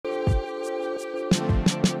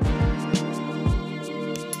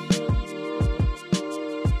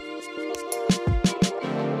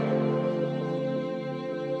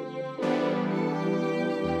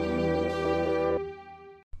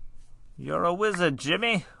You're a wizard,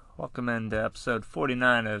 Jimmy. Welcome into episode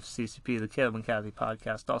 49 of CCP, the Caleb and Kathy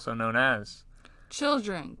podcast, also known as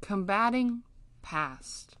Children Combating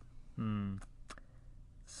Past.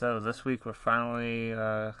 So this week we're finally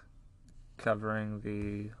covering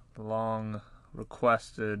the long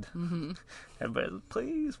requested. Everybody,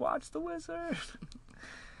 please watch The Wizard.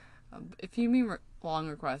 If you mean long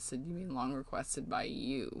requested, you mean long requested by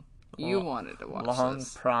you. You wanted to watch long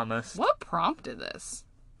this. promised. What prompted this?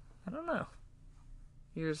 I don't know.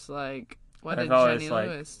 You're just like, what I've did always, Jenny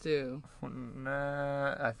Lewis do?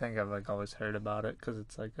 Nah, I think I've always heard about it because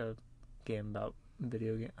it's like a game about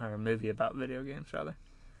video game, or a movie about video games, rather.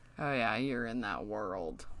 Oh yeah, you're in that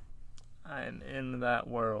world. I'm in that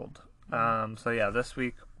world. So yeah, this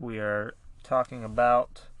week we are talking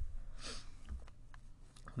about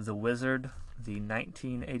The Wizard, the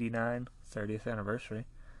 1989 30th anniversary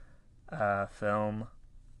film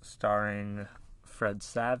starring Fred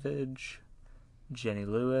Savage, Jenny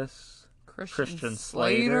Lewis, Christian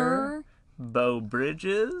Slater, Beau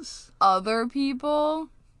Bridges, other people.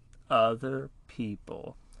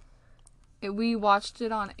 We watched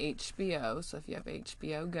it on HBO, so if you have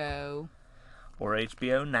HBO Go. Or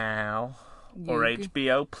HBO Now, or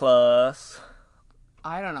HBO Plus.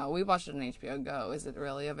 I don't know. We watched it on HBO Go. Is it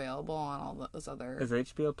really available on all those other... Is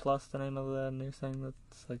HBO Plus the name of the new thing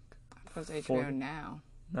that's like... It was HBO Now.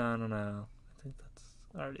 No. I think that's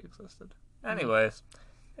already existed. Anyways,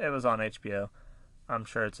 it was on HBO. I'm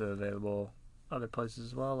sure it's available other places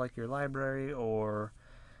as well, like your library, or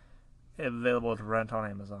available to rent on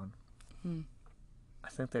Amazon. I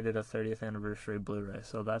think they did a 30th anniversary Blu-ray,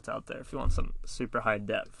 so that's out there if you want some super high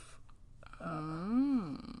def.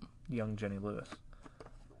 Young Jenny Lewis.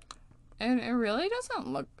 And it really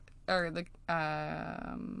doesn't look... Or the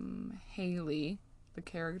Haley, the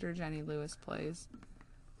character Jenny Lewis plays...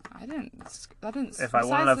 I didn't... If I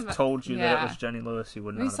wouldn't have told you that it was Jenny Lewis, you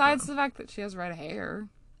wouldn't have. Besides the fact that she has red hair.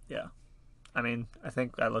 Yeah. I mean, I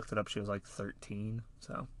think I looked it up. She was like 13,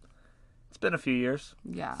 so... It's been a few years.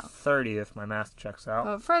 Yeah. 30 if my math checks out.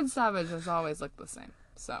 But Fred Savage has always looked the same,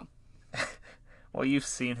 so... Well, you've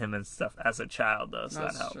seen him and stuff as a child, though, so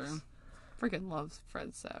That's that helps. True. Freaking loves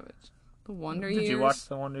Fred Savage. The Wonder Years. Did you watch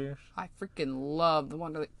The Wonder Years? I freaking love The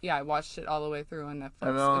Wonder... Yeah, I watched it all the way through on Netflix.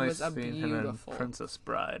 I've only it was a seen beautiful... him in Princess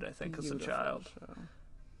Bride, I think, as a child. Show.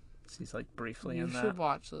 He's like briefly You in that. should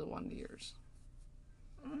watch The Wonder Years.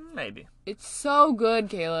 Maybe. It's so good,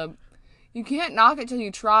 Caleb. You can't knock it till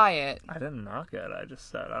you try it. I didn't knock it. I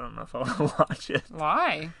just said I don't know if I want to watch it.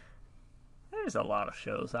 Why? There's a lot of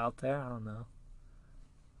shows out there. I don't know.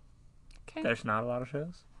 Okay. There's not a lot of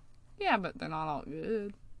shows? Yeah, but they're not all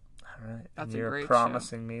good. All right. That's and you're a great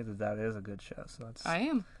promising me that is a good show. So that's... I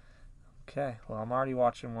am. Okay. Well, I'm already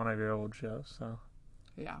watching one of your old shows, so...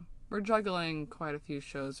 Yeah. We're juggling quite a few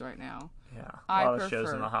shows right now. Yeah. A lot of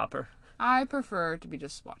shows in the hopper. I prefer to be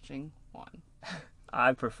just watching one.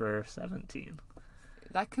 I prefer 17.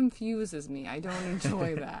 That confuses me. I don't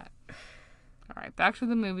enjoy that. All right, back to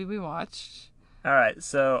the movie we watched. All right,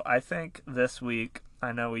 so I think this week,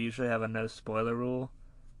 I know we usually have a no spoiler rule,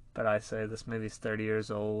 but I say this movie's 30 years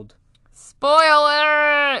old.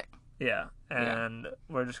 Spoiler! Yeah, and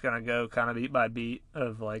we're just going to go kind of beat by beat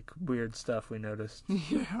of like weird stuff we noticed.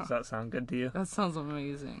 Yeah. Does that sound good to you? That sounds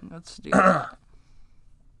amazing. Let's do that.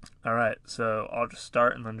 All right, so I'll just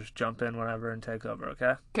start and then just jump in whenever and take over,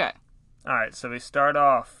 okay? Okay. All right, so we start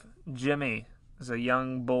off. Jimmy is a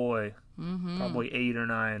young boy, probably 8 or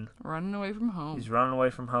 9. Running away from home. He's running away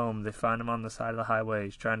from home. They find him on the side of the highway.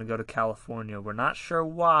 He's trying to go to California. We're not sure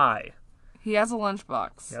why. He has a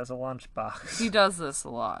lunchbox. He has a lunchbox. He does this a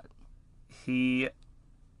lot. He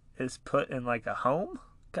is put in like a home,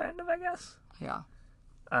 kind of, I guess. Yeah.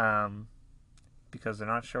 Because they're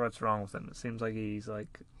not sure what's wrong with him. It seems like he's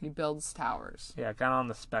like... He builds towers. Yeah, kind of on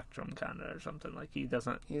the spectrum, kind of, or something. Like, he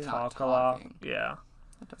doesn't He's talk not a lot. talking. Yeah.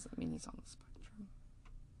 That doesn't mean he's on the spectrum.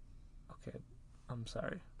 Okay, I'm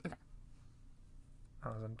sorry. Okay. I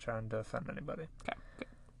wasn't trying to offend anybody. Okay,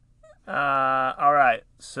 good. Alright,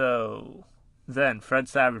 so... Then, Fred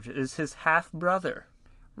Savage is his half-brother.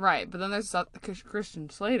 Right, but then there's Christian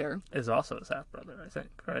Slater. Is also his half-brother, I think,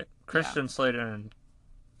 right? Christian Slater and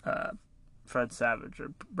Fred Savage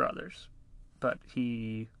are brothers. But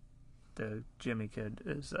the Jimmy kid,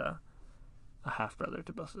 is a half-brother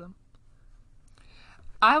to both of them.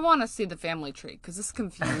 I want to see the family tree, because this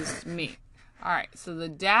confused me. Alright, so the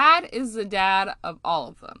dad is the dad of all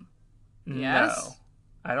of them. Yes?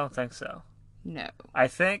 No, I don't think so. No. I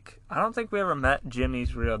don't think we ever met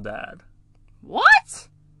Jimmy's real dad. What?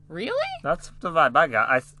 Really? That's the vibe I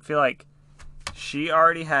got. I feel like she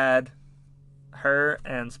already had her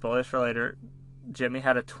and, spoilers for later, Jimmy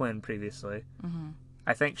had a twin previously. Mm-hmm.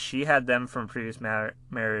 I think she had them from previous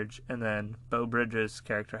marriage, and then Beau Bridges'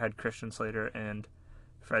 character had Christian Slater and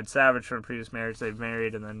Fred Savage from a previous marriage. They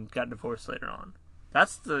married and then got divorced later on.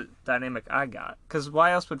 That's the dynamic I got. Because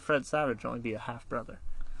why else would Fred Savage only be a half-brother?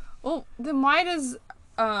 Well, then why does...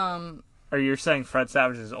 Or you're saying Fred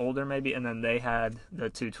Savage is older, maybe, and then they had the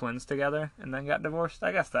two twins together and then got divorced?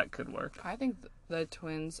 I guess that could work. I think the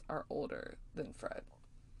twins are older than Fred.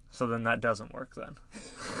 So then that doesn't work then.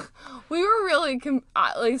 We were really...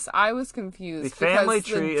 at least I was confused. The family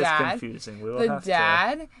because tree the dad, is confusing. We will the have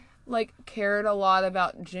dad, like, cared a lot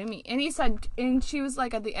about Jimmy. And he said... And she was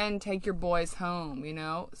like, at the end, take your boys home, you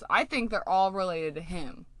know? So I think they're all related to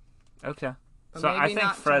him. to... Okay. But So I maybe think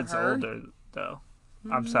not to Fred's her. older, though.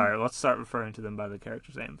 I'm sorry. Let's start referring to them by the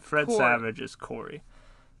character's name. Fred Corey. Savage is Corey.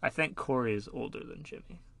 I think Corey is older than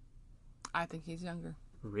Jimmy. I think he's younger.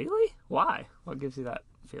 Really? Why? What gives you that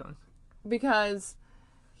feeling? Because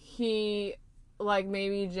he, like,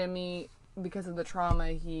 maybe Jimmy, because of the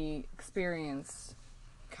trauma he experienced,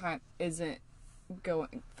 isn't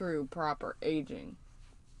going through proper aging.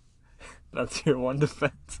 That's your one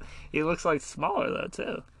defense. He looks like smaller, though,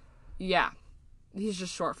 too. Yeah. He's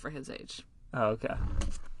just short for his age. Oh, okay.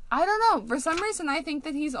 I don't know. For some reason, I think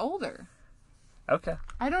that he's older. Okay.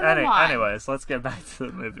 I don't know why. Anyways, let's get back to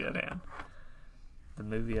the movie at hand.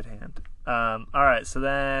 All right, so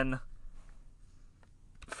then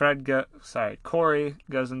Corey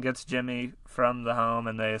goes and gets Jimmy from the home,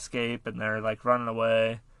 and they escape, and they're, like, running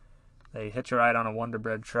away. They hitch a ride on a Wonder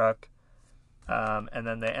Bread truck, and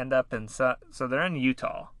then they end up so they're in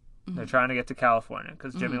Utah. Mm-hmm. They're trying to get to California,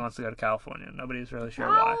 because Jimmy wants to go to California. Nobody's really sure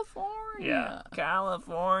why. California! Yeah,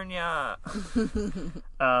 California!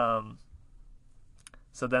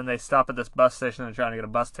 So then they stop at this bus station and trying to get a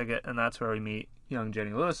bus ticket, and that's where we meet young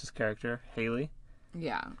Jenny Lewis's character, Haley.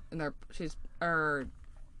 Yeah, and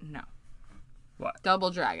no. What?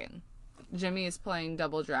 Double Dragon. Jimmy is playing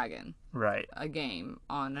Double Dragon. Right. A game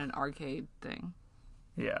on an arcade thing.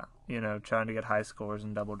 Yeah, trying to get high scores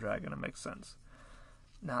in Double Dragon. It makes sense.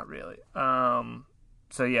 Not really.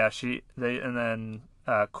 So yeah,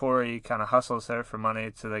 Corey kind of hustles her for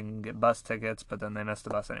money so they can get bus tickets, but then they miss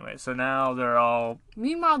the bus anyway. So now they're all...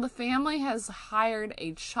 Meanwhile, the family has hired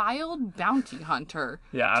a child bounty hunter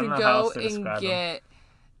I don't know to how go else to describe and get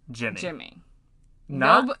Jimmy.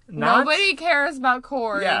 Nobody cares about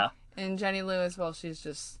Corey. Yeah. And Jenny Lewis, well, she's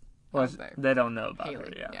just... they don't know about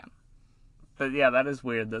Haley, her, yeah. But yeah, that is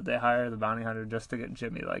weird that they hire the bounty hunter just to get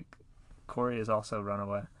Jimmy. Like, Corey is also run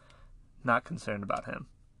away. Not concerned about him.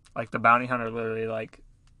 Like, the bounty hunter literally, like,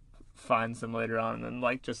 finds them later on and then,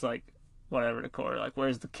 like, just, like, whatever to Corey. Like,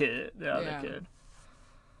 where's the kid? The other kid.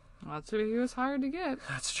 Well, that's who he was hired to get.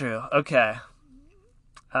 That's true. Okay.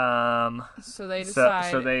 So they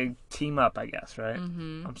decide... So they team up, I guess, right?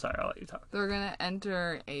 Mm-hmm. I'm sorry, I'll let you talk. They're going to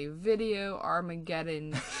enter a Video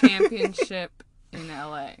Armageddon Championship in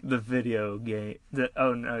L.A. The video game.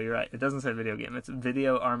 Oh, no, you're right. It doesn't say video game. It's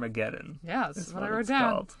Video Armageddon. Yeah, this is what I wrote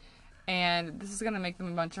down. Called. And this is going to make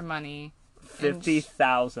them a bunch of money.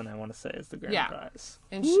 $50,000, I want to say, is the grand prize.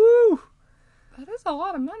 And woo! That is a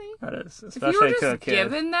lot of money. That is, especially if you were just to a kid.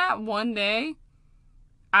 given that one day,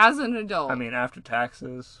 as an adult. I mean, after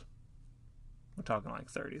taxes, we're talking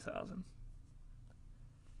like $30,000.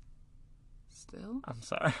 Still? I'm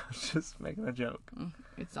sorry, I was just making a joke.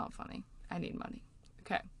 It's not funny. I need money.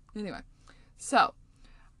 Okay. Anyway, so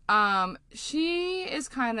she is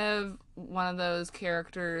kind of one of those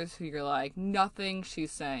characters who you're like, nothing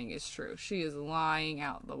she's saying is true. She is lying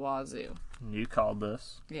out the wazoo. You called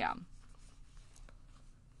this. Yeah.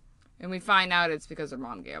 And we find out it's because her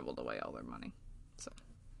mom gambled away all their money. So,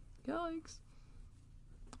 yikes.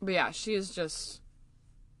 But yeah, she is just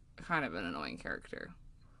kind of an annoying character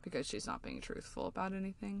because she's not being truthful about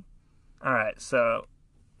anything. Alright, so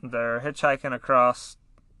they're hitchhiking across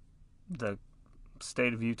the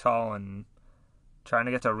state of Utah and trying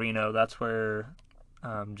to get to Reno. That's where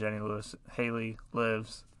Jenny Lewis, Haley,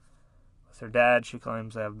 lives with her dad. She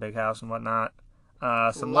claims they have a big house and whatnot.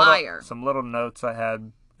 Some little notes I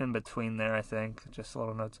had in between there, I think. Just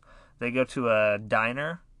little notes. They go to a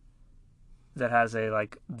diner that has a,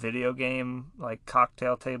 like, video game, like,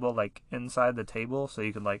 cocktail table, like, inside the table, so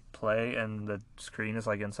you can, like, play, and the screen is,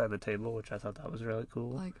 like, inside the table, which I thought that was really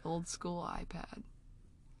cool. Like old school iPad.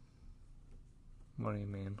 What do you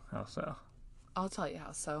mean? How so? I'll tell you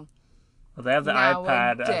how so. Well, they have the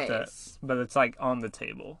iPad Nowadays. but it's, like, on the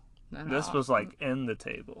table. No, this was, like, in the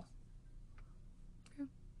table. Okay.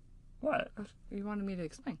 What? You wanted me to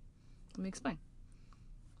explain. Let me explain.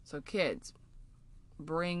 So kids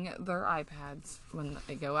bring their iPads when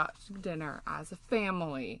they go out to dinner as a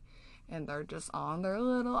family, and they're just on their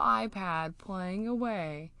little iPad playing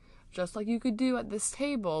away, just like you could do at this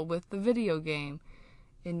table with the video game,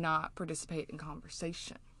 and not participate in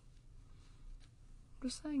conversation.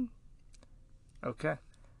 Just saying. Okay.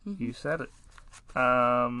 You said it.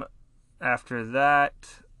 After that,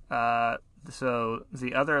 so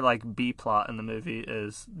the other like B plot in the movie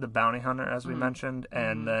is the bounty hunter, as we mentioned,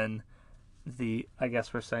 and then I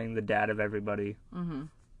guess we're saying the dad of everybody,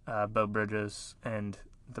 Beau Bridges, and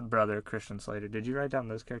the brother Christian Slater. Did you write down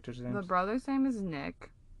those characters' names? The brother's name is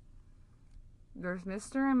Nick. There's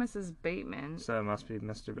Mr. and Mrs. Bateman. So it must be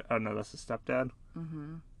Mr. Oh no, that's the stepdad.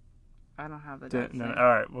 I don't have the dad's name. All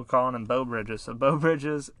right, we're calling him Beau Bridges. So Beau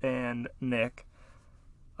Bridges and Nick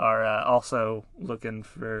are also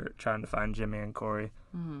trying to find Jimmy and Corey.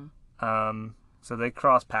 So they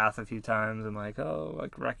cross paths a few times and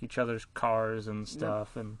wreck each other's cars and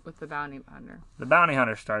stuff. And with the bounty hunter. The bounty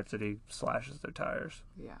hunter starts it. He slashes their tires.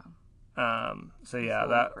 Yeah. So yeah,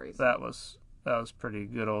 that was pretty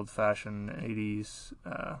good old fashioned 80s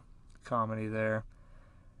comedy there.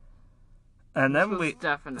 And then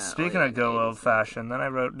speaking of good old fashioned, then I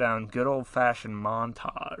wrote down good old fashioned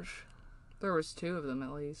montage. There was 2 of them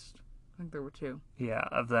at least. I think there were 2. Yeah,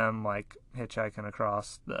 of them like hitchhiking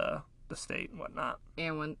across the state and whatnot.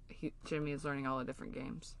 And when Jimmy is learning all the different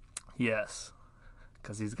games. Yes,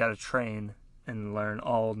 because he's got to train and learn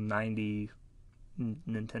all 90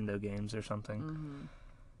 Nintendo games or something.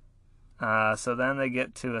 So then they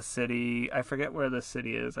get to a city. I forget where the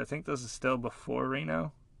city is. I think this is still before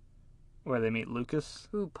Reno, where they meet Lucas.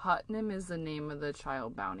 Who Putnam is the name of the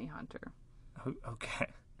child bounty hunter. Okay.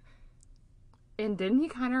 And didn't he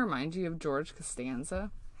kind of remind you of George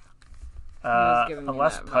Costanza? A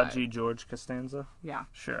less pudgy George Costanza? Yeah.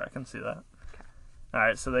 Sure, I can see that. Okay.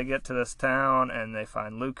 Alright, so they get to this town, and they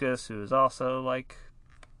find Lucas, who is also,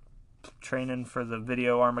 training for the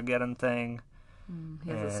video Armageddon thing. He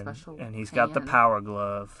has a special And he's got the power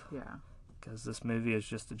glove. Yeah. Because this movie is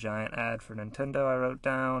just a giant ad for Nintendo, I wrote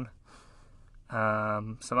down.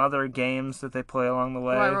 Some other games that they play along the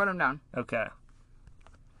way. Oh, I wrote them down. Okay.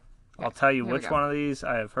 I'll tell you which one of these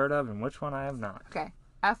I have heard of and which one I have not. Okay.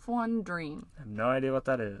 F1 Dream. I have no idea what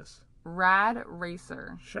that is. Rad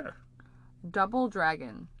Racer. Sure. Double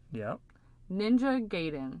Dragon. Yep. Ninja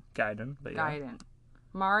Gaiden. Gaiden, but yeah. Gaiden.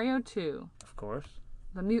 Mario 2. Of course.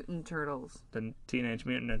 The Mutant Turtles. The Teenage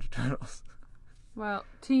Mutant Ninja Turtles. Well,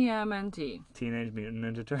 TMNT. Teenage Mutant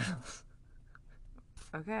Ninja Turtles.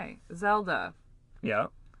 Okay. Zelda.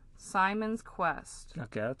 Yep. Simon's Quest.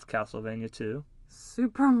 Okay, that's Castlevania 2.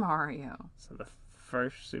 Super Mario. So the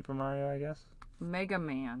first Super Mario, I guess? Mega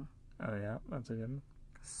Man. Oh, yeah, that's a good one.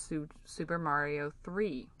 Super Mario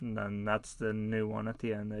 3. And then that's the new one at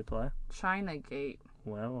the end they play. China Gate.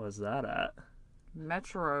 Where was that at?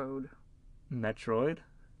 Metroid. Metroid?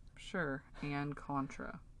 Sure. And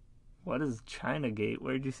Contra. What is China Gate?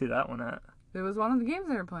 Where did you see that one at? It was one of the games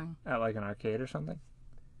they were playing. At an arcade or something?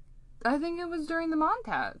 I think it was during the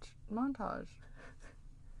montage.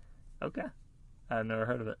 Okay. I've never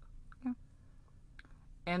heard of it. Yeah.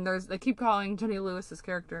 And they keep calling Jenny Lewis's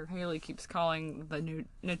character, Haley keeps calling the new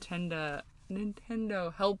Nintendo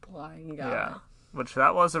helpline guy. Yeah. Which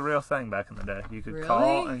that was a real thing back in the day. You could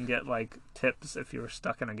call and get tips if you were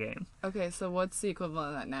stuck in a game. Okay, so what's the equivalent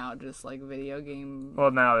of that now? Just video game.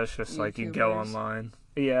 Well, now it's just YouTubers? you go online.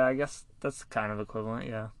 Yeah, I guess that's kind of equivalent.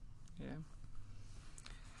 Yeah. Yeah.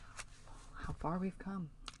 How far we've come.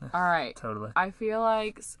 All right. Totally. I feel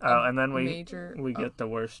like. And then we get the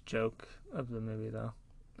worst joke of the movie though.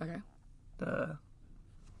 Okay.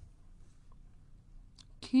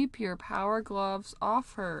 Keep your power gloves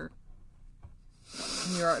off her.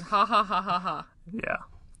 And you're like, ha ha ha ha ha. Yeah,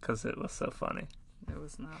 because it was so funny. It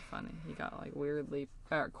was not funny. He got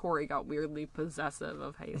Corey got weirdly possessive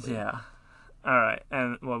of Haley. Yeah. All right,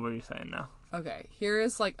 and what were you saying now? Okay, here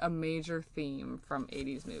is a major theme from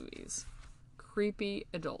 80s movies. Creepy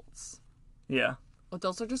adults. Yeah.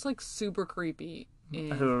 Adults are just super creepy.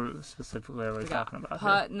 Who specifically are we talking about?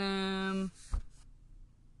 Putnam.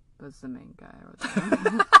 That's the main guy.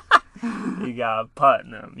 You got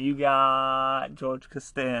Putnam. You got George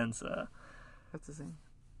Costanza. That's his name.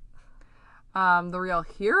 The real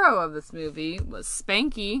hero of this movie was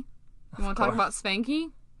Spanky. You want to talk about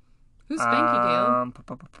Spanky? Who's Spanky,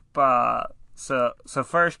 Caleb? So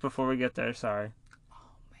first, before we get there, sorry. Oh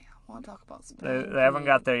man, I want to talk about Spanky. They haven't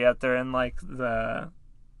got there yet. They're in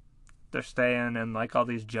they're staying in all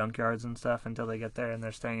these junkyards and stuff until they get there, and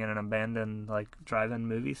they're staying in an abandoned drive-in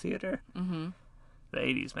movie theater. Mm-hmm. The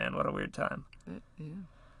 80s, man, what a weird time. Yeah.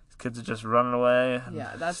 These kids are just running away.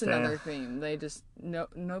 Yeah, that's another theme. They just no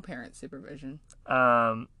parent supervision.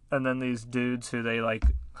 And and then these dudes who they like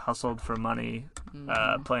hustled for money,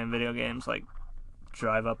 playing video games, like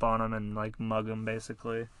drive up on them and like mug them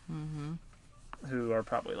basically. Who are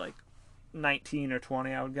probably like 19 or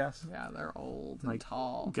 20, I would guess. Yeah, they're old and Like,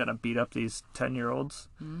 tall. Gonna beat up these 10-year-olds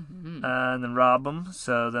and then rob them.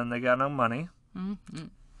 So then they got no money.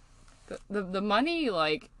 The money,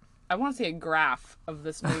 like, I want to see a graph of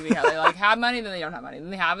this movie. How they like have money, then they don't have money, then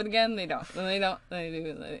they have it again, they don't, then they don't, then they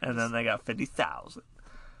do, And then they got 50,000.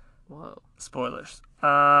 Whoa. Spoilers.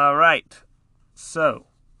 Right. So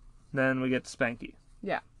then we get to Spanky.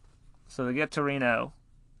 Yeah. So they get to Reno.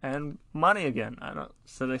 And money again.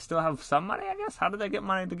 So they still have some money, I guess? How did they get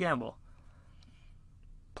money to gamble?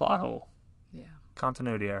 Plot hole. Yeah.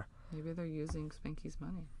 Continuity error. Maybe they're using Spanky's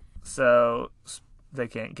money. So they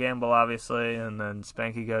can't gamble, obviously, and then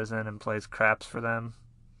Spanky goes in and plays craps for them.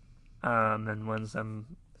 And wins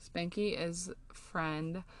them. Spanky is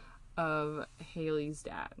friend of Haley's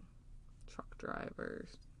dad. Truck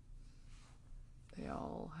drivers. They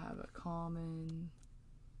all have a common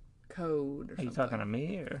code or something. Are you talking to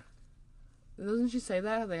me, or? Doesn't she say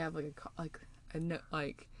that? They have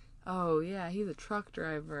oh yeah, he's a truck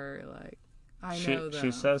driver. Like, I know them.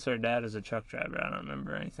 She says her dad is a truck driver. I don't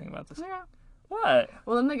remember anything about this. Yeah. What?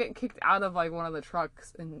 Well, then they get kicked out of like one of the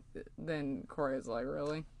trucks, and then Corey's like,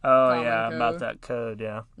 "Really?" Oh Common yeah, code. about that code.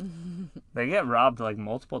 Yeah. They get robbed like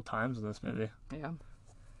multiple times in this movie. Yeah.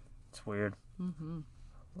 It's weird.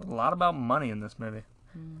 A lot about money in this movie.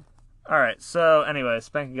 Alright, so anyway,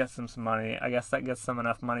 Spanky gets them some money. I guess that gets them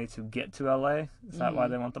enough money to get to LA. Is that why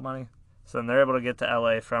they want the money? So then they're able to get to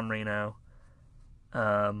LA from Reno.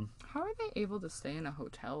 How are they able to stay in a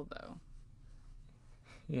hotel, though?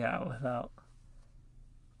 Yeah, without...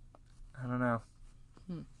 I don't know.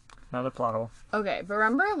 Another plot hole. Okay, but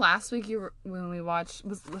remember last week when we watched...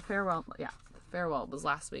 Was The Farewell? Yeah, The Farewell was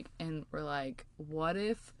last week. And we're like, what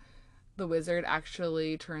if The Wizard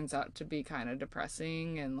actually turns out to be kind of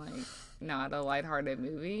depressing and like not a lighthearted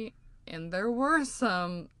movie? And there were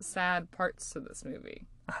some sad parts to this movie.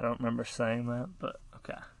 I don't remember saying that, but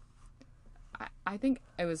okay. I think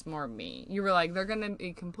it was more me. You were like, they're going to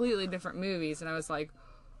be completely different movies. And I was like...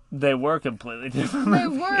 They were completely different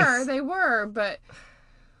They were, but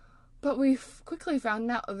we quickly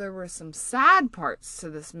found out there were some sad parts to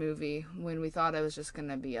this movie when we thought it was just going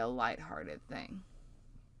to be a lighthearted thing.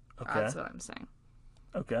 Okay. That's what I'm saying.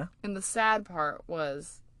 Okay. And the sad part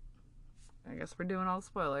was, I guess we're doing all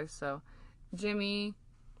spoilers, so Jimmy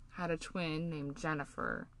had a twin named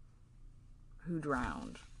Jennifer who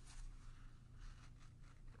drowned.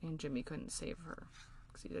 And Jimmy couldn't save her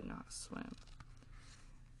because he didn't know how to swim.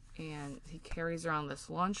 And he carries around this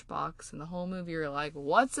lunchbox, and the whole movie you're like,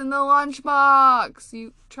 what's in the lunchbox?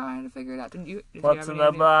 You trying to figure it out. Did you What's have in any the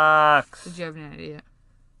idea? box? Did you have any idea?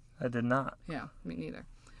 I did not. Yeah, me neither.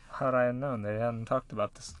 How'd I have known? They hadn't talked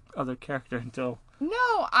about this other character until...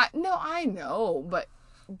 I know, but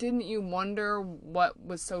didn't you wonder what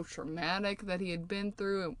was so traumatic that he had been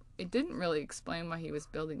through? It didn't really explain why he was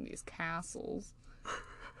building these castles.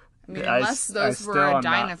 I mean, unless those were a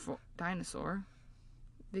dinosaur.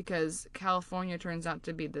 Because California turns out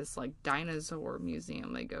to be this, like, dinosaur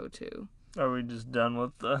museum they go to. Are we just done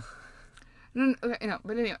with the... No,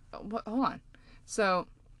 but anyway, hold on. So,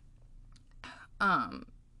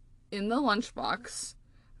 in the lunchbox,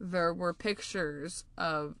 there were pictures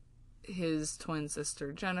of his twin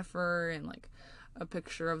sister Jennifer, and like a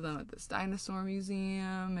picture of them at this dinosaur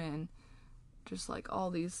museum, and just like all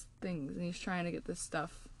these things. And he's trying to get this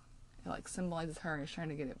stuff, it like symbolizes her, and he's trying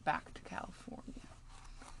to get it back to California.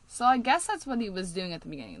 So I guess that's what he was doing at the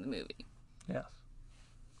beginning of the movie. Yes.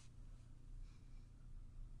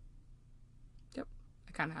 Yep.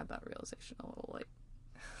 I kind of had that realization a little late.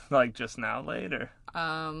 Like just now, later.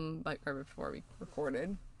 Like right before we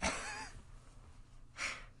recorded.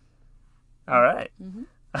 All right.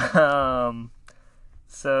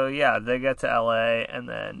 So yeah, they get to LA, and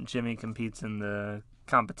then Jimmy competes in the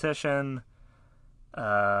competition.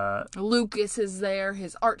 Lucas is there,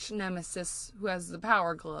 his arch nemesis, who has the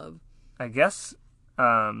power glove. I guess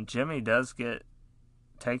Jimmy does get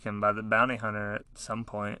taken by the bounty hunter at some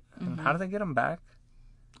point. And how do they get him back?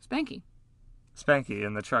 Spanky. Spanky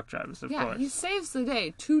and the truck drivers, of course. Yeah, he saves the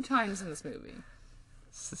day 2 times in this movie.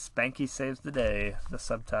 Spanky Saves the Day, the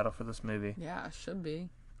subtitle for this movie. Yeah, it should be.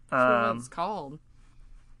 That's what it's called.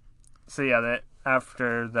 So yeah,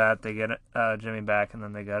 after that they get Jimmy back, and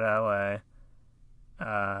then they go to LA.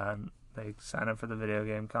 They sign up for the video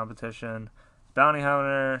game competition. Bounty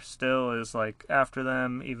hunter still is like after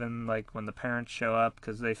them, even like when the parents show up,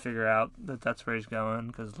 because they figure out that that's where he's going,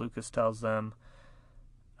 because Lucas tells them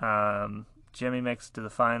Jimmy makes it to the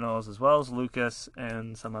finals, as well as Lucas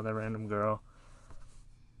and some other random girl.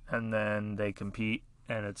 And then they compete,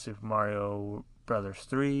 and it's Super Mario Brothers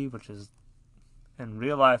 3, which is, in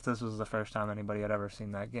real life, this was the first time anybody had ever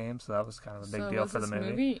seen that game, so that was kind of a big deal for the movie. So was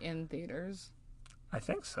this movie in theaters? I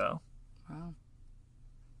think so. Wow.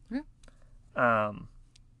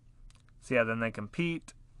 So yeah, then they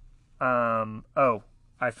compete. Oh,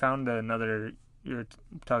 I found another. You're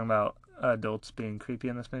talking about adults being creepy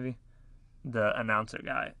in this movie. The announcer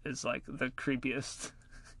guy is like the creepiest.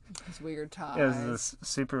 His weird tie. It was this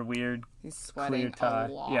super weird. He's sweating clear tie.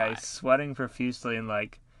 a lot. Yeah, he's sweating profusely, and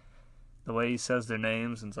like the way he says their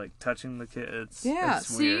names and it's like touching the kids. Yeah,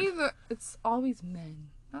 it's weird. It's always men.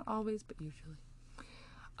 Not always, but usually.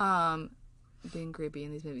 Being creepy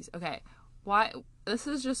in these movies. Okay, why? This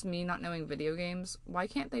is just me not knowing video games. Why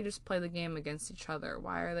can't they just play the game against each other?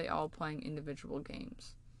 Why are they all playing individual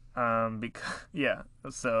games? Yeah.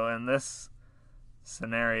 So in this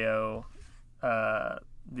scenario,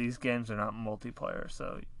 these games are not multiplayer,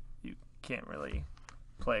 so you can't really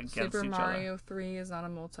play against each other. Super Mario 3 is not a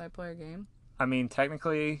multiplayer game? I mean,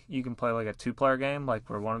 technically, you can play like a 2-player game, like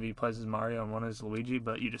where one of you plays as Mario and one is Luigi,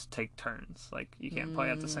 but you just take turns. Like, you can't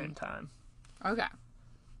play at the same time. Okay.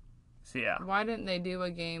 So, yeah. Why didn't they do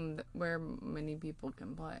a game where many people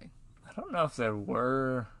can play? I don't know if there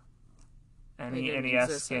were any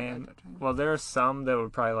NES game. At that time. Well, there are some that were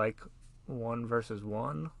probably like 1 versus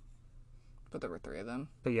 1. But there were 3 of them.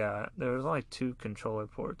 But yeah, there was only 2 controller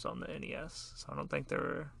ports on the NES, so I don't think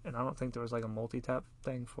there was like a multi-tap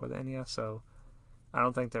thing for the NES, so I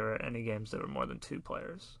don't think there were any games that were more than 2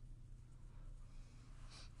 players.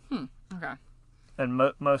 Okay.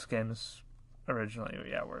 And most games originally,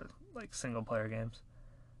 were like single-player games.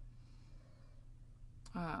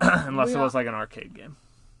 Unless it was like an arcade game.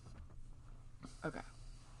 Okay.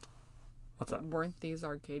 What's up? Weren't these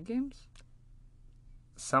arcade games?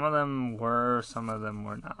 Some of them were, some of them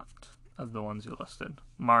were not, of the ones you listed.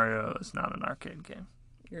 Mario is not an arcade game.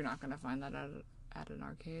 You're not going to find that at an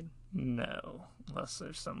arcade? No, unless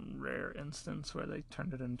there's some rare instance where they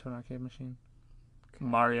turned it into an arcade machine. Okay.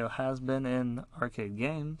 Mario has been in arcade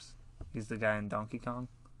games. He's the guy in Donkey Kong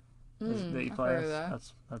that you play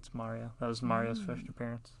as. That's Mario. That was Mario's first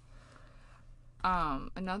appearance.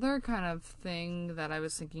 Another kind of thing that I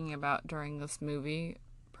was thinking about during this movie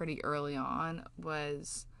pretty early on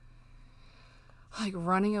was like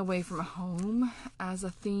running away from home as a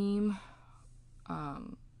theme.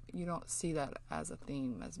 You don't see that as a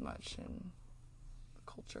theme as much in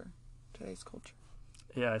today's culture.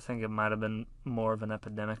 Yeah, I think it might have been more of an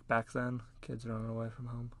epidemic back then. Kids running away from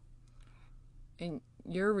home. And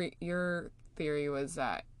your theory was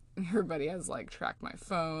that everybody has like Track My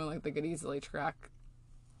Phone, like they could easily track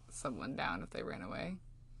someone down if they ran away.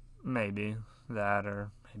 Maybe that,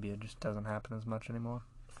 or maybe it just doesn't happen as much anymore.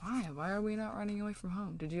 Why? Why are we not running away from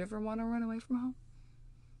home? Did you ever want to run away from home?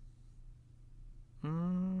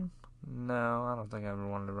 No, I don't think I ever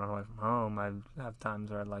wanted to run away from home. I have times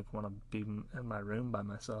where I'd like want to be in my room by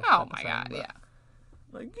myself. Oh my god, yeah.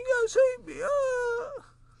 Like, you gotta save me.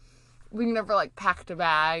 We never like packed a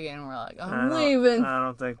bag and we're like, I'm leaving. I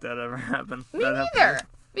don't think that ever happened. Me neither.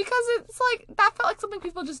 Because it's like, that felt like something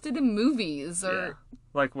people just did in movies or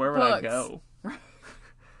like, where would books. I go?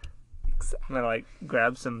 I'm gonna like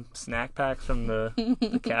grab some snack packs from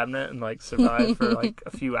the cabinet and like survive for like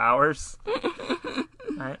a few hours.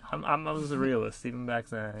 I was a realist even back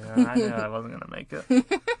then. I knew I wasn't gonna make it.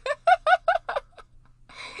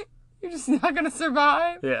 You're just not gonna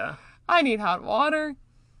survive? Yeah. I need hot water,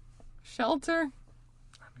 shelter.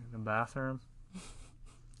 I need a bathroom.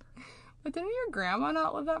 But didn't your grandma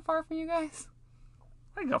not live that far from you guys?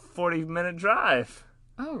 Like a 40-minute drive.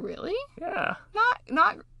 Oh, really? Yeah.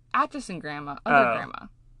 Not Atchison grandma, other grandma.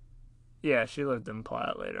 Yeah, she lived in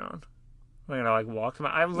Platt later on. I'm gonna like walk to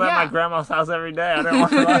I was at my grandma's house every day. I didn't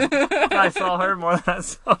want to I saw her more than I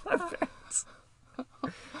saw my parents.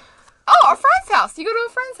 Oh, a friend's house. You go to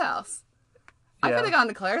a friend's house. Yeah. I could have gone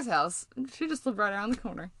to Claire's house. She just lived right around the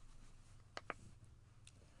corner.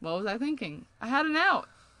 What was I thinking? I had an out.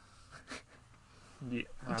 Yeah,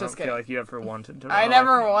 I Just don't feel like you ever wanted to run I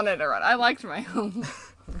never away from wanted to run. I liked my home.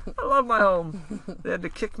 I love my home. They had to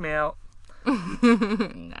kick me out.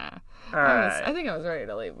 Nah. Alright. I think I was ready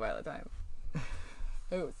to leave by the time.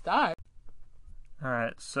 Oh, it's time.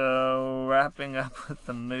 Alright, so wrapping up with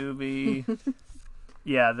the movie.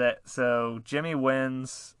 So Jimmy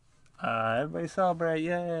wins. Everybody celebrate,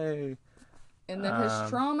 yay! And then his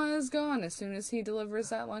trauma is gone as soon as he delivers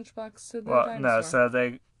that lunchbox to the dinosaur. No, so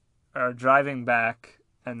they are driving back,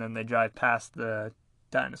 and then they drive past the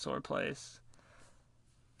dinosaur place.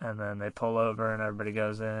 And then they pull over and everybody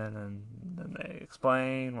goes in, and then they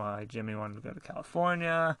explain why Jimmy wanted to go to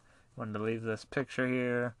California, wanted to leave this picture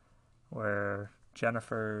here where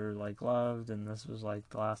Jennifer, like, loved, and this was, like,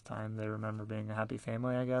 the last time they remember being a happy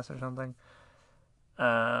family, I guess, or something. Yeah,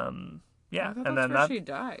 I thought and that's then where that... she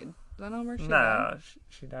died. Is that not where she died? No,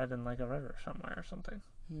 she died in, like, a river somewhere or something.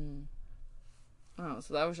 Oh,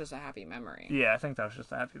 so that was just a happy memory. Yeah, I think that was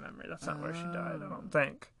just a happy memory. That's not where she died, I don't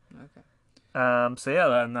think. Okay. So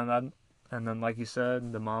yeah, and then like you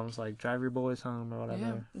said, the mom's like, drive your boys home or whatever.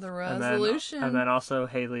 Yeah, the resolution. And then also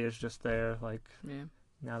Haley is just there, like, Yeah.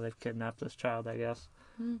 now they've kidnapped this child, I guess.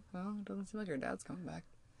 Well, it doesn't seem like her dad's coming back.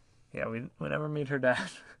 Yeah, we never meet her dad.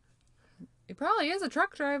 He probably is a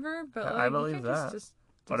truck driver, but like, I you believe can't that. Just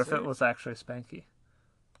What if it was actually Spanky?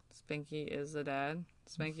 Spanky is the dad?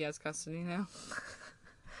 Spanky has custody now?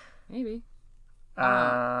 Maybe.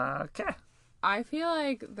 Okay. I feel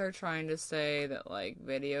like they're trying to say that, like,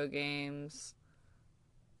 video games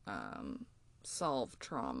solve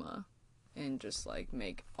trauma and just, like,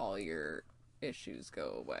 make all your issues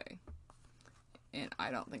go away. And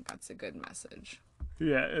I don't think that's a good message.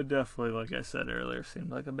 Yeah, it definitely, like I said earlier,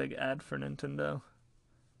 seemed like a big ad for Nintendo.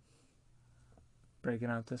 Breaking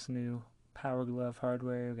out this new Power Glove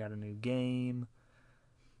hardware, we got a new game.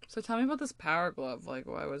 So tell me about this Power Glove. Like,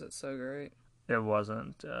 why was it so great? It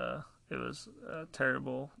wasn't, it was a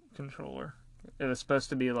terrible controller. It was supposed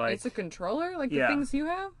to be like... It's a controller? Like Yeah. the things you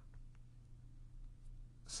have?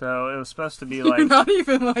 So it was supposed to be You're like not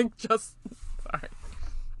even, like, just... Sorry.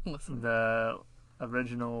 Listen. the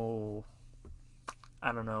original,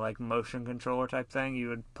 I don't know, like motion controller type thing. You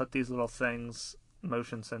would put these little things,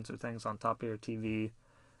 motion sensor things, on top of your TV,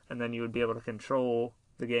 and then you would be able to control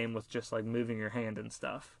the game with just like moving your hand and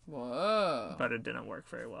stuff. Whoa. But it didn't work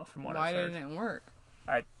very well from what Why I've heard. didn't it work?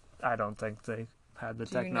 I don't think they had the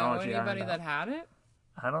Do you know technology. anybody ironed that out. had it?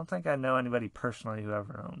 I don't think I know anybody personally who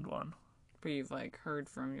ever owned one. But you've, like, heard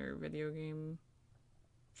from your video game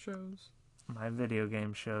shows? My video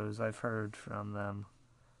game shows, I've heard from them.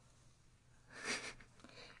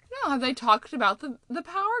 No, have they talked about the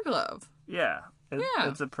Power Glove? Yeah, Yeah.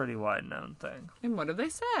 It's a pretty wide known thing. And what have they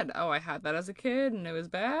said? Oh, I had that as a kid and it was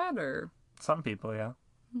bad? Or Some people, yeah.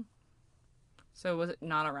 so was it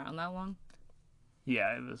not around that long?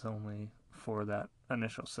 Yeah, it was only for that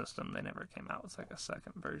initial system. They never came out with like a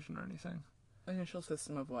second version or anything. Initial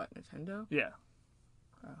system of what? Nintendo? Yeah.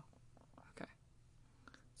 Okay.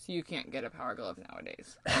 So you can't get a Power Glove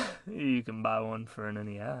nowadays. You can buy one for an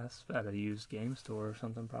NES at a used game store or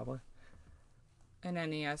something, probably. And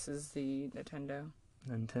NES is the Nintendo.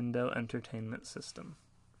 Nintendo Entertainment System.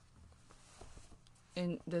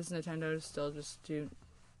 And does Nintendo still just do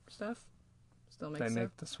stuff? Still make They stuff?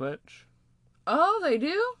 make the Switch. Oh, they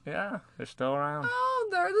do? Yeah, they're still around. Oh,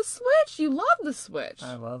 they're the Switch. You love the Switch.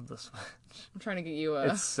 I love the Switch. I'm trying to get you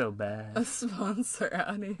It's so bad. a sponsor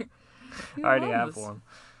out here. I already have one.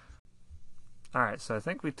 Alright, so I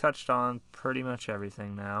think we touched on pretty much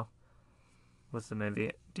everything now with the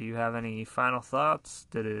movie. Do you have any final thoughts?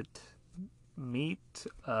 Did it meet,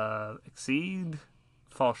 exceed,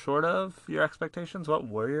 fall short of your expectations? What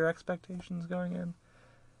were your expectations going in?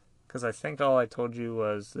 Because I think all I told you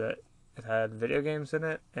was that it had video games in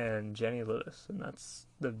it and Jenny Lewis, and that's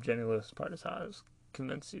the Jenny Lewis part is how I was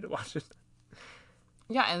convinced you to watch it.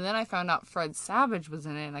 Yeah, and then I found out Fred Savage was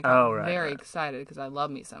in it, and I got very right. excited because I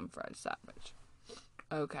love me some Fred Savage.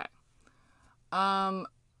 Okay.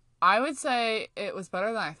 I would say it was better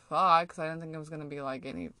than I thought because I didn't think it was going to be like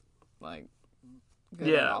any like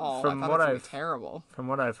good at all. From I thought what it was gonna I've be terrible. From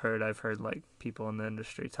what I've heard like people in the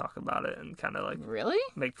industry talk about it and kind of like Really?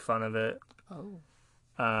 make fun of it. Oh.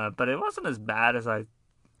 But it wasn't as bad as I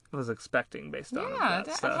was expecting based on that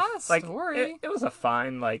it stuff. had a Like, story. it was a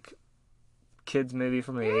fine like kids movie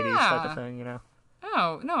from the 80s type of thing, you know.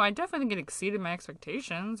 Oh, no, I definitely think it exceeded my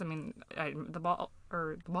expectations. I mean, the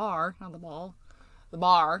bar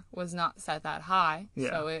was not set that high,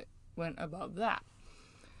 so it went above that.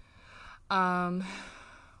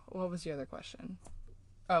 What was the other question?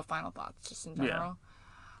 Oh, final thoughts, just in general. Yeah.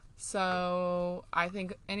 So, I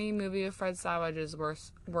think any movie of Fred Savage is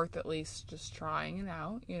worth at least just trying it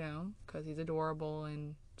out, you know, because he's adorable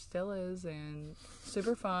and still is, and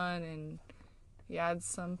super fun, and he adds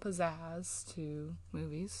some pizzazz to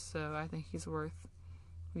movies, so I think he's worth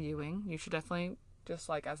viewing. You should definitely, just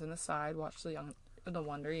like as an aside, watch The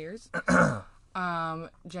Wonder Years.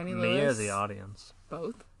 Jenny Lewis. Me or the audience?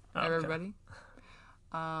 Both. Okay. Everybody.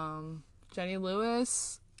 Jenny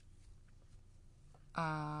Lewis,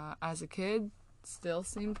 as a kid, still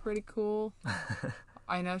seemed pretty cool.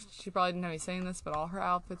 I know she probably didn't have me saying this, but all her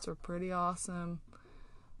outfits were pretty awesome.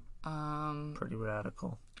 Pretty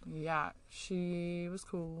radical. Yeah, she was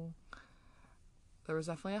cool. There was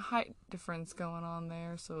definitely a height difference going on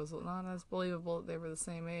there, so it was not as believable that they were the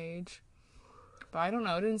same age. But I don't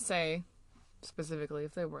know. It didn't say specifically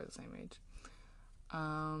if they were the same age.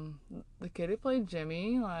 The kid who played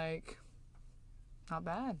Jimmy, like, not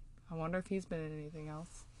bad. I wonder if he's been in anything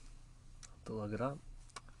else. To look it up.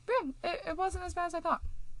 But yeah, it wasn't as bad as I thought.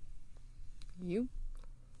 You?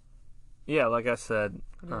 Yeah, like I said,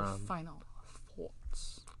 What are your final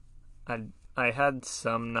thoughts? I had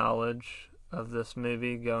some knowledge of this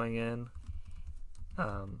movie going in.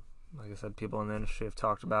 Like I said, people in the industry have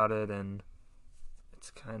talked about it, and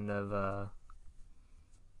it's kind of I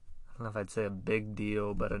don't know if I'd say a big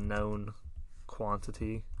deal, but a known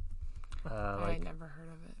quantity. I never heard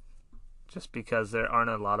of it. Just because there aren't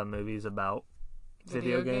a lot of movies about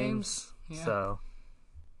video games. Yeah. So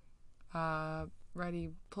Ready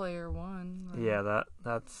Player One. yeah,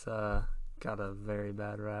 that's got a very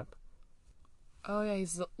bad rap. Oh yeah,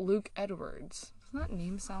 he's Luke Edwards. Doesn't that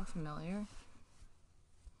name sound familiar?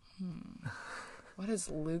 What is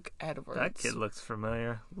Luke Edwards? That kid looks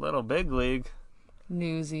familiar. Little Big League.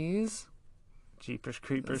 Newsies. Jeepers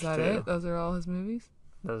Creepers Is that too. it? Those are all his movies?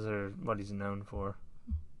 Those are what he's known for.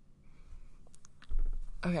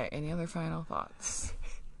 Okay, any other final thoughts?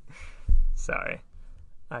 Sorry.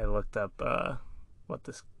 I looked up what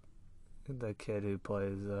the kid who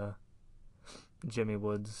plays Jimmy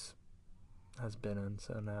Woods has been in,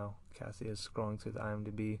 so now Cassie is scrolling through the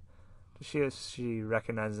IMDb. Does she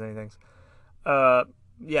recognizes anything?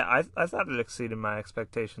 Yeah, I thought it exceeded my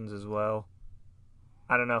expectations as well.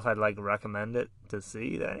 I don't know if I'd recommend it to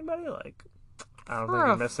see to anybody. I don't think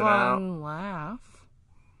you're missing out. For a fun laugh.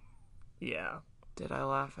 Yeah. Did I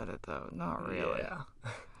laugh at it though? Not really. Yeah.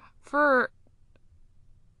 For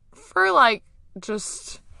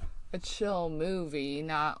just a chill movie,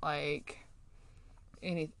 not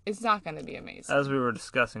it's not going to be amazing. As we were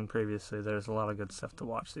discussing previously, there's a lot of good stuff to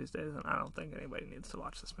watch these days, and I don't think anybody needs to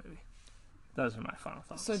watch this movie. Those are my final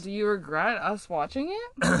thoughts. So do you regret us watching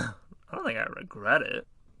it? I don't think I regret it,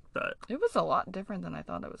 but It was a lot different than I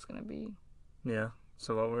thought it was going to be. yeah.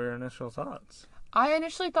 So what were your initial thoughts? I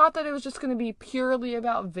initially thought that it was just going to be purely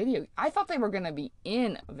about video. I thought they were going to be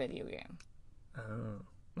in a video game. Oh,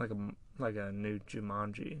 like a new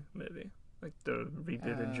Jumanji movie, like the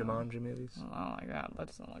rebooted Jumanji movies. Oh my god, that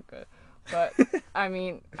doesn't look good. But I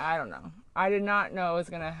mean, I don't know. I did not know it was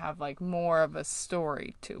going to have more of a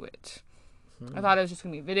story to it. I thought it was just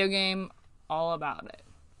going to be a video game all about it.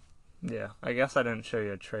 Yeah, I guess I didn't show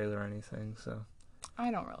you a trailer or anything, so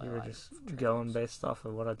I don't really you were like just trailers. going based off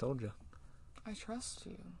of what I told you. I trust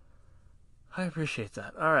you. I appreciate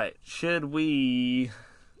that. All right, should we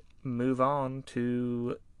move on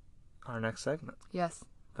to our next segment? Yes.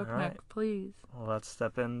 Book All Nook, right. please. Well, let's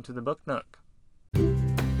step into the Book Nook.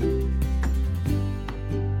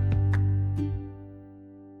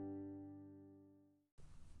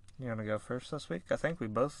 You want to go first this week? I think we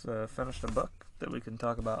both finished a book that we can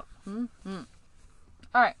talk about. Mm-hmm.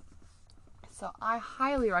 All right. So I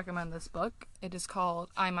highly recommend this book. It is called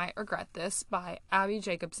I Might Regret This by Abby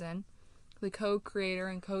Jacobson, the co-creator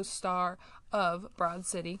and co-star of Broad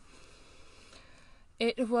City.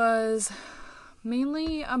 It was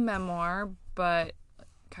mainly a memoir, but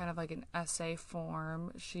kind of like an essay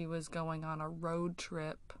form. She was going on a road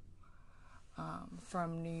trip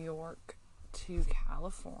from New York to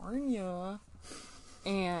California,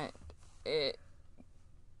 and it's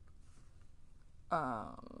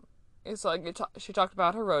she talked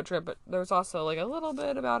about her road trip, but there was also a little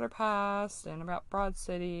bit about her past and about Broad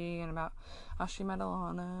City and about how she met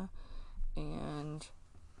Alana and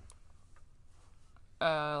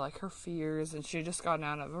her fears, and she had just gotten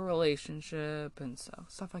out of a relationship and so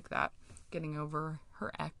stuff like that, getting over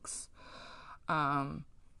her ex.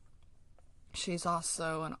 She's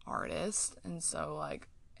also an artist, and so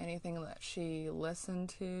anything that she listened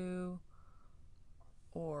to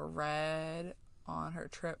or read on her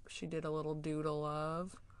trip, she did a little doodle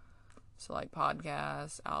of. So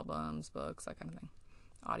podcasts, albums, books, that kind of thing.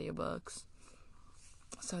 Audiobooks.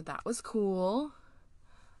 So that was cool.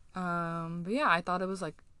 But yeah, I thought it was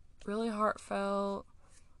really heartfelt.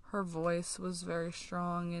 Her voice was very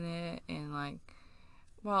strong in it, and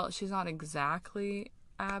while she's not exactly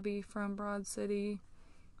Abby from Broad City,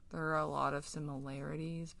 there are a lot of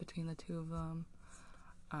similarities between the two of them.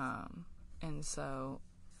 And so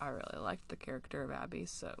I really liked the character of Abby,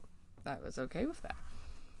 so I was okay with that.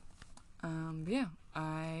 But yeah,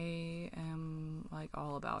 I am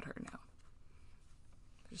all about her now.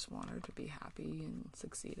 I just want her to be happy and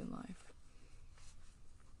succeed in life.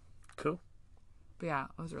 Cool. But yeah,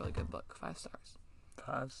 it was a really good book. 5 stars.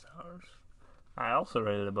 5 stars. I also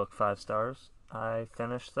rated a book 5 stars. I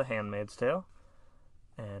finished The Handmaid's Tale,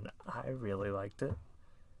 and I really liked it.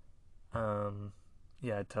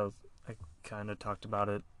 Yeah, I kind of talked about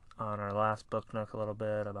it on our last book nook a little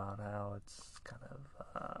bit about how it's kind of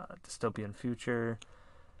a dystopian future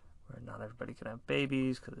where not everybody can have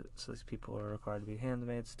babies because these people are required to be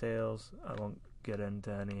handmaid's tales. I won't get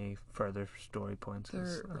into any further story points.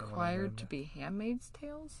 They're required to be handmaid's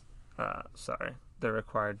tales? Sorry. They're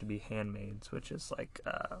required to be handmaids, which is like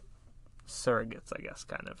surrogates, I guess,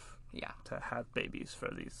 kind of. Yeah. To have babies for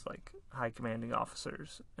these like high commanding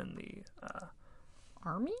officers in the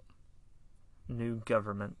Army? New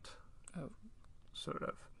government. Oh. Sort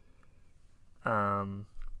of.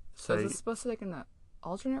 So is this supposed to be like in the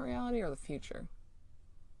alternate reality or the future?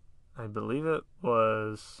 I believe it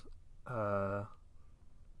was the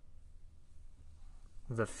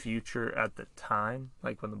future at the time,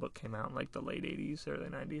 like when the book came out in like the late 80s, early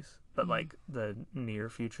 90s, but like the near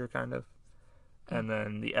future kind of. And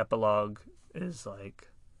then the epilogue is like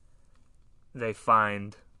they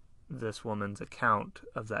find this woman's account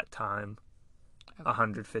of that time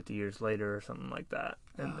 150 years later or something like that,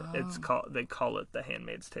 and they call it The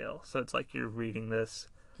Handmaid's Tale. So it's like you're reading this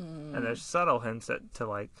and there's subtle hints to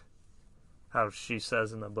like how she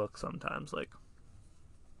says in the book sometimes, like,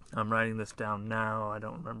 I'm writing this down now, I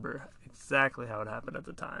don't remember exactly how it happened at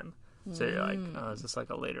the time. So you're like, oh, is this like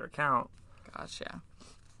a later account? Gotcha.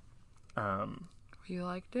 You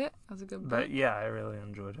liked it? That was a good book. But yeah, I really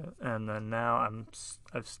enjoyed it. And then now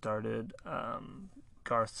I've started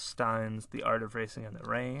Garth Stein's The Art of Racing in the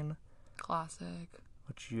Rain. Classic.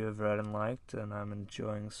 Which you have read and liked, and I'm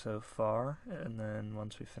enjoying so far. And then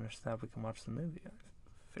once we finish that, we can watch the movie, I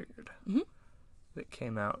figured. Mm-hmm. That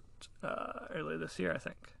came out earlier this year, I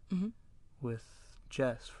think. Mm-hmm. With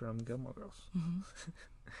Jess from Gilmore Girls. Mm-hmm.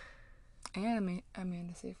 And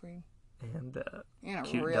Amanda Seyfried. And a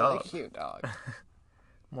cute really dog. Cute dog.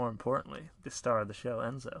 More importantly, the star of the show,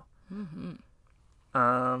 Enzo.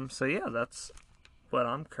 Mm-hmm. So yeah, that's what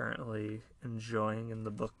I'm currently enjoying in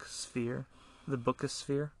the book sphere. The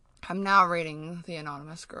bookosphere. I'm now reading The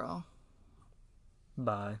Anonymous Girl.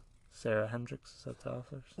 By Sarah Hendricks, is that the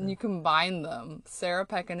author? And you combine them. Sarah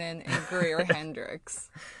Pekkanen and Greer Hendricks.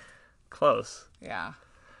 Close. Yeah.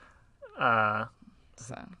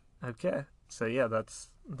 So. Okay. So yeah,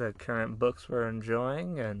 that's the current books we're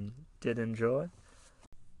enjoying and did enjoy.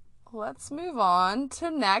 Let's move on to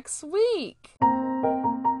next week.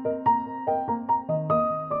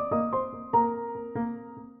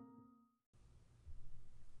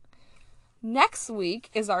 Next week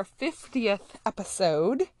is our 50th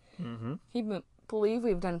episode. Mm-hmm. Can you believe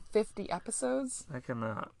we've done 50 episodes? I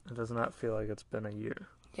cannot. It does not feel like it's been a year.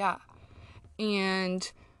 Yeah.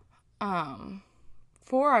 And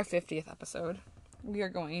for our 50th episode, we are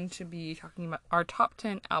going to be talking about our top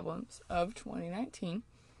 10 albums of 2019.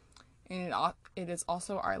 And it is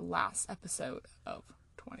also our last episode of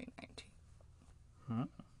 2019. Hmm.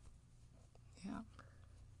 Yeah.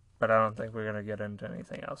 But I don't think we're going to get into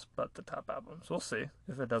anything else but the top albums. We'll see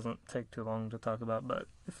if it doesn't take too long to talk about. But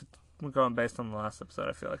if we're going based on the last episode,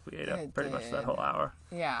 I feel like we ate up pretty much that whole hour.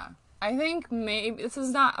 Yeah. I think maybe this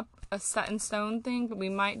is not a set in stone thing, but we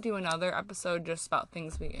might do another episode just about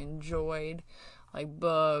things we enjoyed, like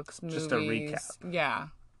books, movies. Just a recap. Yeah.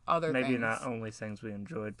 Other maybe things. Not only things we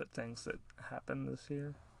enjoyed, but things that happened this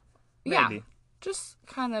year. Yeah. Maybe. Just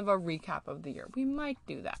kind of a recap of the year. We might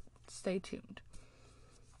do that. Stay tuned.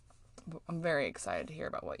 I'm very excited to hear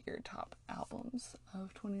about what your top albums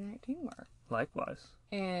of 2019 were. Likewise.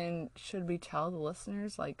 And should we tell the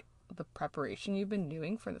listeners, like, the preparation you've been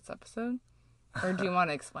doing for this episode? Or do you want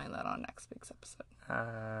to explain that on next week's episode?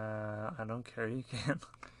 I don't care. You can.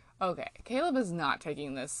 Okay. Caleb is not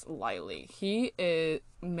taking this lightly. He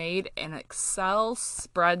made an Excel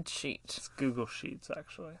spreadsheet. It's Google Sheets,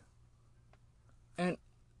 actually. An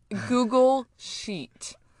Google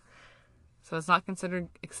Sheet. So it's not considered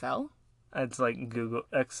Excel? It's like Google.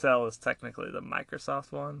 Excel is technically the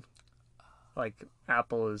Microsoft one. Like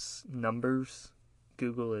Apple is numbers.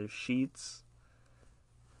 Google is sheets.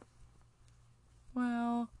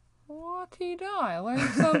 Well, la-ti-da, I learned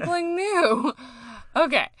something new.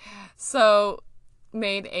 Okay, so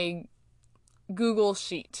made a Google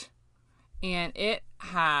Sheet. And it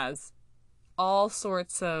has all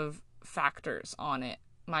sorts of factors on it.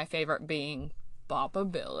 My favorite being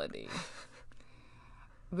bopability.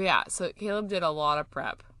 But yeah, so Caleb did a lot of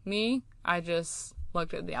prep. Me, I just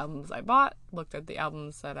looked at the albums I bought, looked at the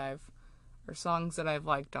albums that songs that I've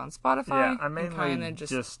liked on Spotify. Yeah, I mainly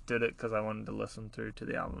just did it because I wanted to listen through to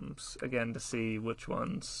the albums again to see which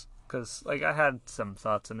ones. Because, like, I had some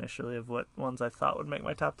thoughts initially of what ones I thought would make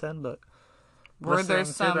my top 10, but Were there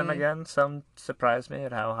listening to them some? again, some surprised me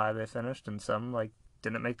at how high they finished, and some like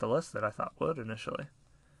didn't make the list that I thought would initially.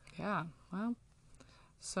 Yeah. Well.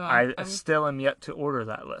 So I I'm still am yet to order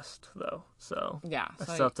that list, though, so yeah. I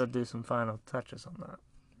So still have to do some final touches on that.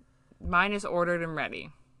 mine is ordered and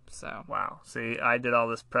ready. So Wow. See, I did all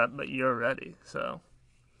this prep, but you're ready, so.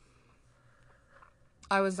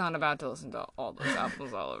 I was not about to listen to all those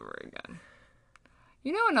albums all over again.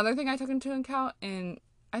 You know, another thing I took into account, and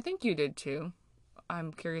I think you did too.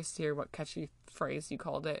 I'm curious to hear what catchy phrase you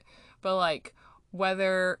called it, but like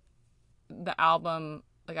whether the album,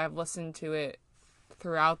 like I've listened to it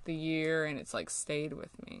throughout the year and it's like stayed with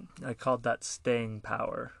me. I called that staying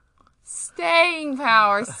power. Staying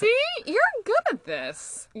power. See, you're good at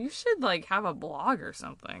this. You should like have a blog or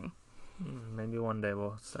something. Maybe one day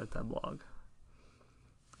we'll start that blog.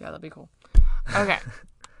 Yeah, that'd be cool. Okay.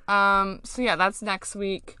 So yeah, that's next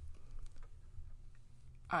week.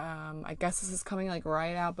 I guess this is coming like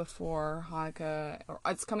right out before Hanukkah, or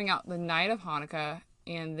it's coming out the night of Hanukkah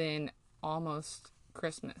and then almost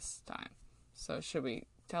Christmas time. So should we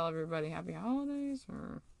tell everybody happy holidays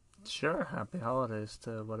or? Sure. Happy holidays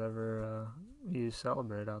to whatever you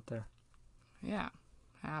celebrate out there. Yeah.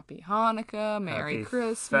 Happy Hanukkah, Merry Happy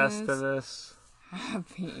Christmas, Festivus.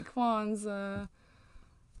 Happy Kwanzaa,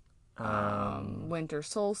 winter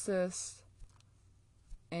solstice,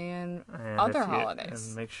 and other holidays.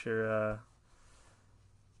 And make sure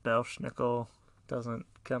Belschnickel doesn't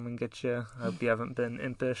come and get you. I hope you haven't been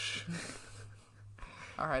impish.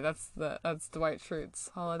 All right, that's Dwight Schrute's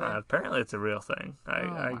holiday. Apparently, it's a real thing. I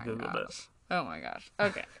my googled gosh. it. Oh my gosh.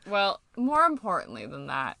 Okay. Well, more importantly than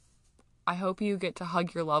that, I hope you get to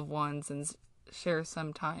hug your loved ones and share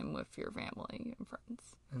some time with your family and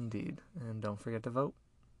friends. Indeed, and don't forget to vote.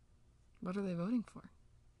 What are they voting for?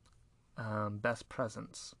 Best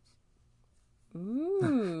presents.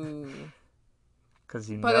 Ooh. Because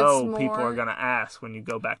But it's people more- are gonna ask when you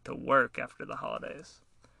go back to work after the holidays.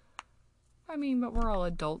 I mean, but we're all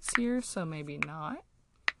adults here, so maybe not.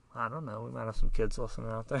 I don't know. We might have some kids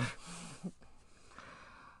listening out there.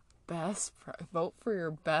 Vote for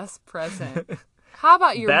your best present. How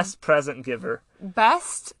about your Best present giver.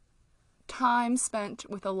 best time spent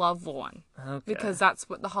with a loved one? Okay. Because that's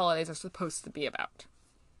what the holidays are supposed to be about.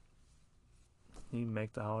 You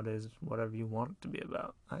make the holidays whatever you want it to be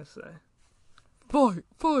about, I say. Fight.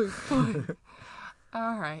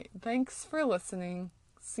 All right. Thanks for listening.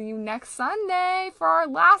 See you next Sunday for our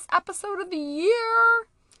last episode of the year.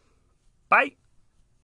 Bye!